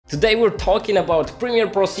Today we're talking about Premiere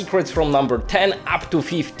Pro secrets from number 10 up to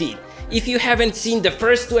 15. If you haven't seen the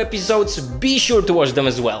first 2 episodes, be sure to watch them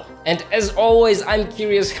as well. And as always, I'm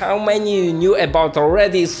curious how many you knew about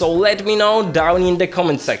already, so let me know down in the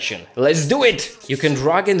comment section. Let's do it! You can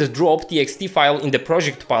drag and drop TXT file in the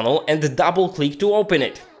project panel and double click to open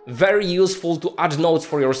it. Very useful to add notes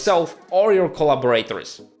for yourself or your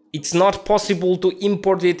collaborators. It's not possible to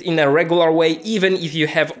import it in a regular way even if you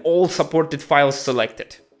have all supported files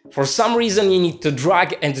selected. For some reason you need to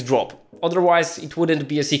drag and drop, otherwise it wouldn't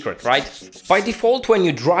be a secret, right? By default, when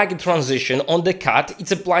you drag a transition on the cut,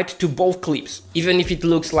 it's applied to both clips, even if it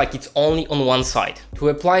looks like it's only on one side. To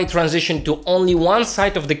apply a transition to only one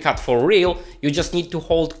side of the cut for real, you just need to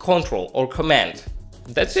hold Ctrl or Command.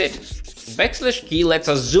 That's it. Backslash key lets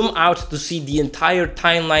us zoom out to see the entire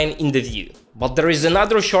timeline in the view. But there is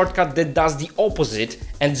another shortcut that does the opposite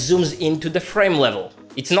and zooms into the frame level.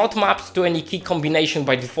 It's not mapped to any key combination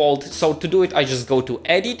by default, so to do it I just go to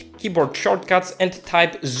Edit, Keyboard Shortcuts and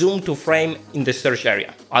type Zoom to Frame in the search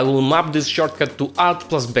area. I will map this shortcut to Alt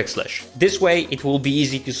plus backslash. This way it will be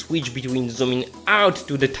easy to switch between zooming out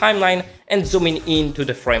to the timeline and zooming in to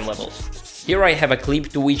the frame level. Here I have a clip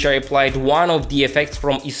to which I applied one of the effects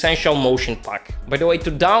from Essential Motion Pack. By the way,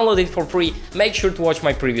 to download it for free, make sure to watch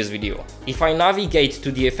my previous video. If I navigate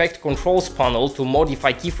to the Effect Controls panel to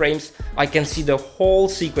modify keyframes, I can see the whole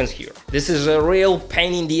sequence here. This is a real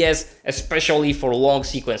pain in the ass, especially for long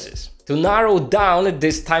sequences. To narrow down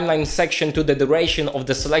this timeline section to the duration of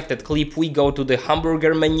the selected clip, we go to the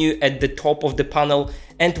hamburger menu at the top of the panel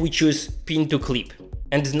and we choose Pin to Clip.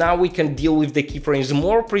 And now we can deal with the keyframes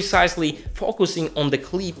more precisely, focusing on the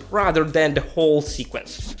clip rather than the whole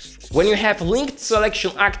sequence. When you have linked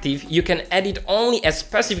selection active, you can edit only a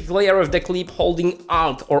specific layer of the clip holding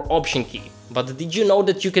Alt or Option key. But did you know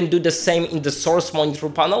that you can do the same in the source monitor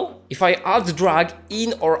panel? If I Alt drag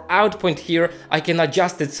in or out point here, I can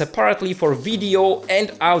adjust it separately for video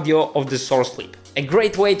and audio of the source clip. A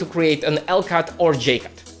great way to create an L-cut or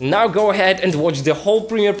J-cut. Now go ahead and watch the whole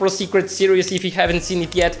Premiere Pro Secrets series if you haven't seen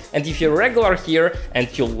it yet, and if you're regular here and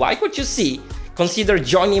you like what you see, consider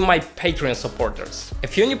joining my Patreon supporters. A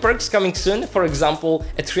few new perks coming soon, for example,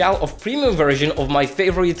 a trial of premium version of my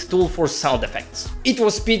favorite tool for sound effects. It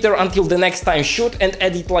was Peter, until the next time, shoot and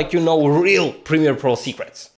edit like you know real Premiere Pro secrets.